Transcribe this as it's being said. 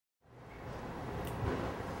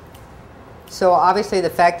So obviously the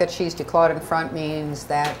fact that she's declawed in front means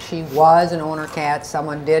that she was an owner cat.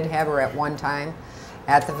 Someone did have her at one time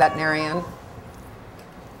at the veterinarian.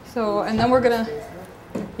 So, and then we're gonna,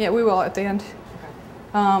 yeah, we will at the end.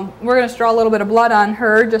 We're gonna draw a little bit of blood on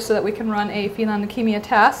her just so that we can run a feline leukemia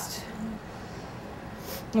test.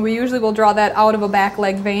 And we usually will draw that out of a back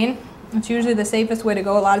leg vein. It's usually the safest way to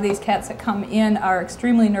go. A lot of these cats that come in are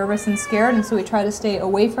extremely nervous and scared, and so we try to stay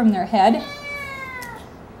away from their head.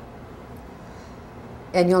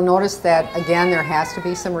 And you'll notice that, again, there has to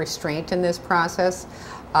be some restraint in this process.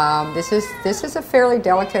 This is a fairly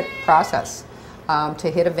delicate process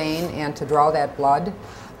to hit a vein and to draw that blood.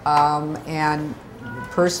 And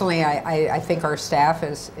personally, I think our staff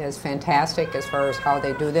is fantastic as far as how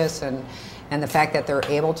they do this and the fact that they're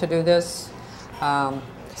able to do this.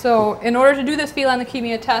 So in order to do this feline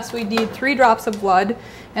leukemia test, we need 3 drops of blood,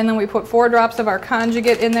 and then we put 4 drops of our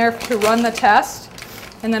conjugate in there to run the test.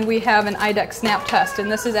 And then we have an IDEX SNAP test,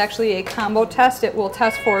 and this is actually a combo test. It will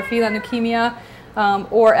test for feline leukemia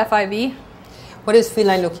or FIV. What is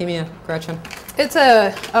feline leukemia, Gretchen? It's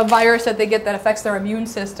a virus that they get that affects their immune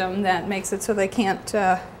system that makes it so they can't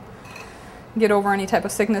get over any type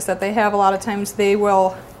of sickness that they have. A lot of times they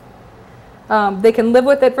will, they can live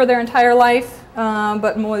with it for their entire life,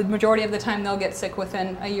 but majority of the time they'll get sick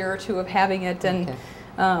within a year or 2 of having it, and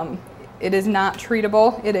okay. It is not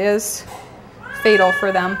treatable. It is fatal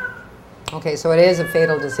for them. Okay, so it is a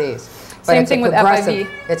fatal disease. But Same thing with FIV.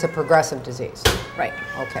 It's a progressive disease. Right.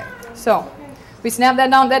 Okay. So we snap that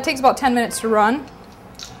down. That takes about 10 minutes to run.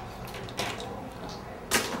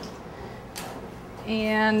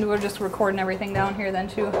 And we're just recording everything down here then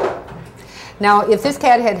too. Now, if this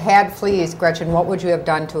cat had had fleas, Gretchen, what would you have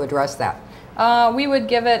done to address that? We would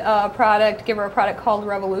give it a product, give her a product called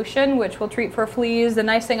Revolution, which will treat for fleas. The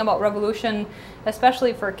nice thing about Revolution,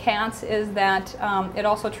 especially for cats, is that it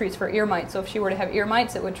also treats for ear mites. So if she were to have ear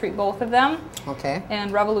mites, it would treat both of them. Okay.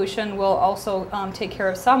 And Revolution will also take care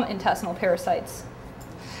of some intestinal parasites.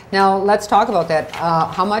 Now let's talk about that.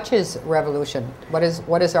 How much is Revolution? What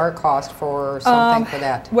is our cost for something for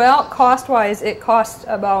that? Well, cost-wise, it costs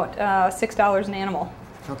about $6 an animal.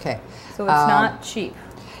 Okay. So it's not cheap.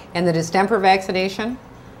 And the distemper vaccination?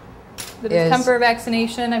 The distemper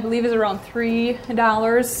vaccination, I believe, is around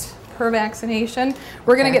 $3 per vaccination.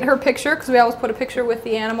 We're going to get her picture because we always put a picture with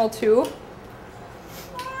the animal too.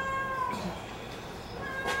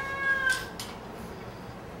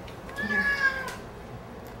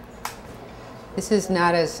 This is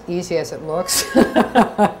not as easy as it looks.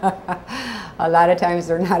 A lot of times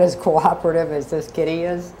they're not as cooperative as this kitty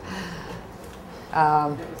is.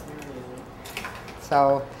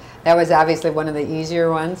 So that was obviously one of the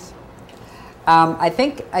easier ones. I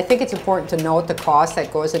think it's important to note the cost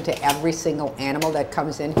that goes into every single animal that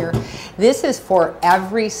comes in here. This is for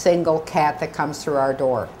every single cat that comes through our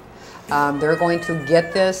door. They're going to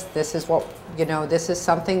get this. This is what, this is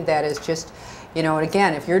something that is just, and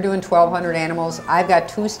again, if you're doing 1,200 animals, I've got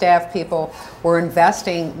 2 staff people. We're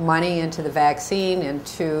investing money into the vaccine,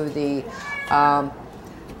 into the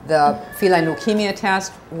feline leukemia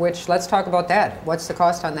test, which, let's talk about that. What's the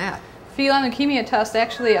cost on that? Feline leukemia test,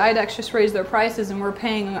 actually, IDEX just raised their prices, and we're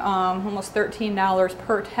paying almost $13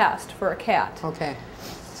 per test for a cat. Okay.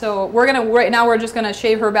 So right now we're just gonna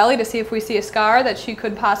shave her belly to see if we see a scar that she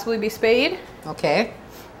could possibly be spayed. Okay.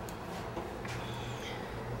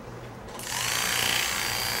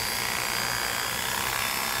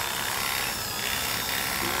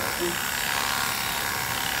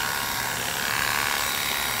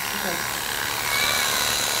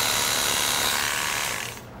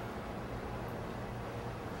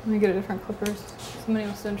 Let me get a different clippers. Somebody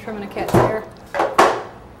must have been trimming a cat's hair.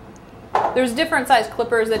 There's different size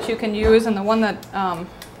clippers that you can use, and the one that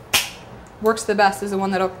works the best is the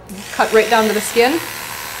one that'll cut right down to the skin.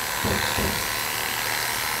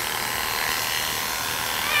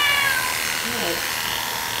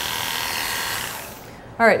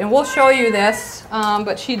 All right, and we'll show you this,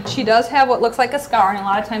 but she does have what looks like a scar, and a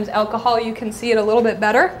lot of times alcohol, you can see it a little bit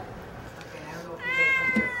better.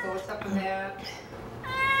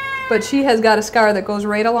 But she has got a scar that goes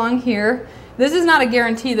right along here. This is not a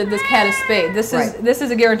guarantee that this cat is spayed. This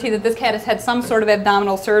is a guarantee that this cat has had some sort of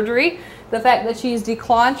abdominal surgery. The fact that she's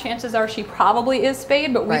declawed, chances are she probably is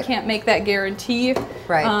spayed, but we can't make that guarantee.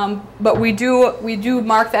 Right. But we do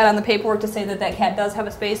mark that on the paperwork to say that that cat does have a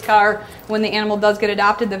spay scar. When the animal does get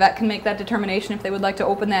adopted, the vet can make that determination if they would like to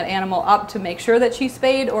open that animal up to make sure that she's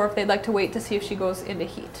spayed, or if they'd like to wait to see if she goes into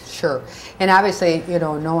heat. Sure. And obviously,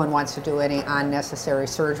 no one wants to do any unnecessary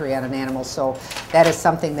surgery on an animal, so that is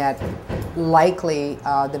something that likely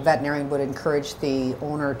the veterinarian would encourage the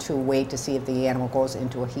owner to wait to see if the animal goes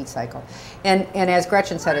into a heat cycle. And as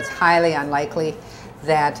Gretchen said, it's highly unlikely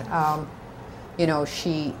that, you know,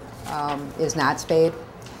 she is not spayed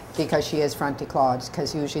because she is front declawed,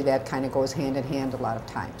 because usually that kind of goes hand in hand a lot of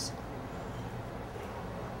times.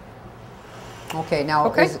 Okay,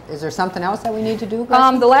 now is there something else that we need to do?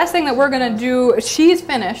 The last thing that we're going to do, she's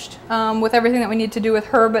finished with everything that we need to do with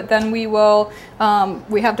her, but then we will,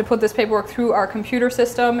 we have to put this paperwork through our computer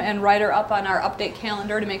system and write her up on our update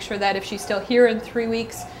calendar to make sure that if she's still here in 3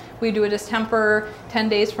 weeks, we do a distemper. 10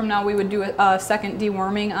 days from now, we would do a second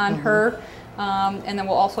deworming on her. And then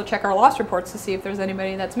we'll also check our loss reports to see if there's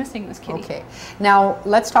anybody that's missing this kitty. Okay. Now,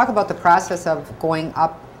 let's talk about the process of going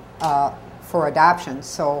up for adoption.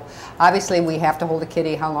 So obviously we have to hold a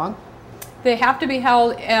kitty how long? They have to be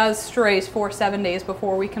held as strays for 7 days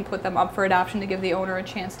before we can put them up for adoption to give the owner a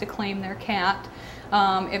chance to claim their cat.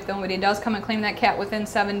 If somebody does come and claim that cat within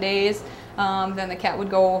 7 days, then the cat would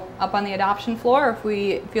go up on the adoption floor if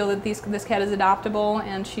we feel that this cat is adoptable,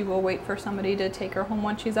 and she will wait for somebody to take her home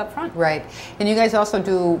once she's up front. Right. And you guys also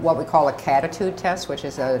do what we call a catitude test, which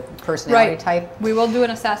is a personality type. We will do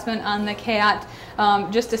an assessment on the cat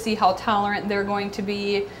just to see how tolerant they're going to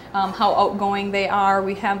be, how outgoing they are.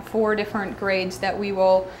 We have 4 different grades that we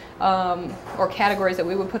will, or categories that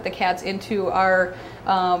we would put the cats into. Our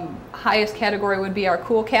highest category would be our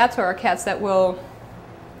cool cats, or our cats that will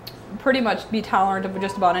pretty much be tolerant of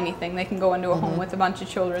just about anything. They can go into a home with a bunch of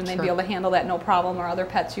children. They'd be able to handle that no problem, or other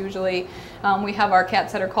pets usually. We have our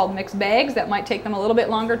cats that are called mixed bags that might take them a little bit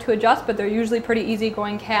longer to adjust, but they're usually pretty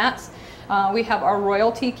easygoing cats. We have our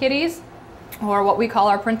royalty kitties, or what we call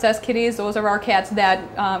our princess kitties. Those are our cats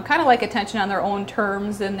that kind of like attention on their own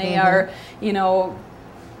terms, and they are, you know,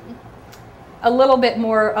 a little bit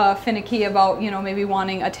more finicky about, you know, maybe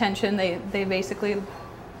wanting attention. They basically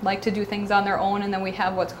like to do things on their own. And then we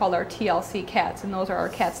have what's called our TLC cats, and those are our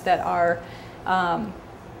cats that are kind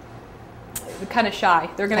of shy.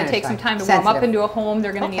 They're going to take some time to warm up into a home.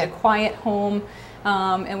 They're going to need a quiet home,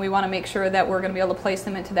 and we want to make sure that we're going to be able to place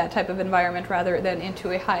them into that type of environment rather than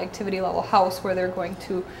into a high activity level house where they're going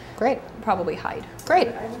to probably hide. Great.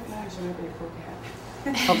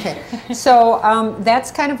 Okay, so that's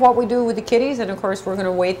kind of what we do with the kitties, and of course we're going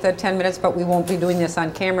to wait the 10 minutes, but we won't be doing this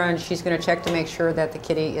on camera, and she's going to check to make sure that the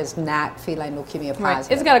kitty is not feline leukemia positive. Right.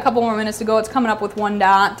 It's got a couple more minutes to go. It's coming up with 1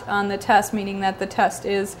 dot on the test, meaning that the test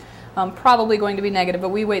is probably going to be negative, but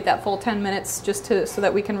we wait that full 10 minutes just so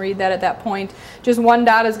that we can read that at that point. Just 1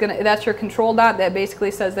 dot is going to, that's your control dot. That basically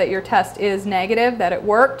says that your test is negative, that it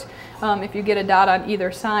worked. If you get a dot on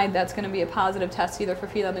either side, that's going to be a positive test either for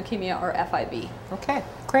feline leukemia or FIB. Okay,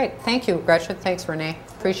 great. Thank you, Gretchen. Thanks, Renee.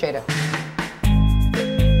 Appreciate it.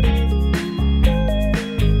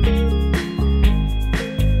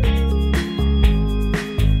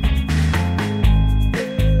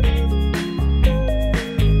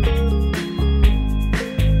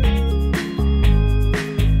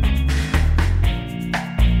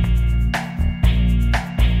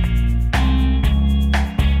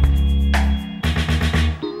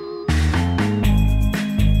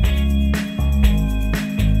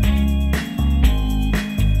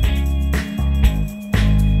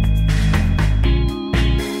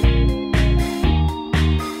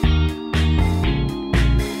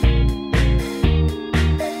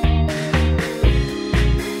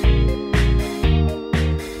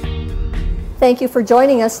 Thank you for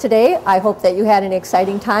joining us today. I hope that you had an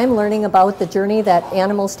exciting time learning about the journey that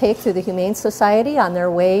animals take through the Humane Society on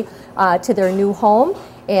their way to their new home,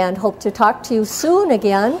 and hope to talk to you soon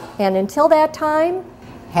again. And until that time,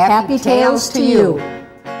 happy tales to you.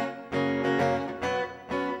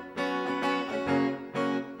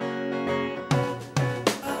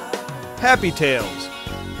 Happy Tales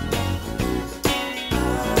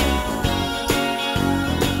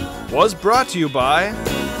was brought to you by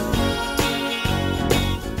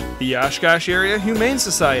the Oshkosh Area Humane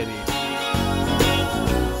Society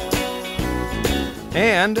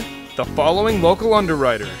and the following local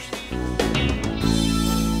underwriters: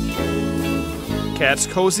 Cat's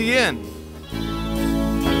Cozy Inn,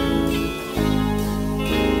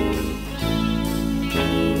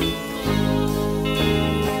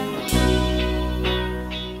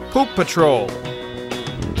 Poop Patrol,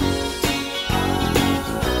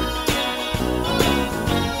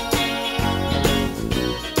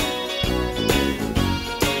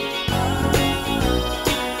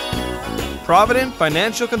 Provident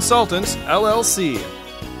Financial Consultants, LLC.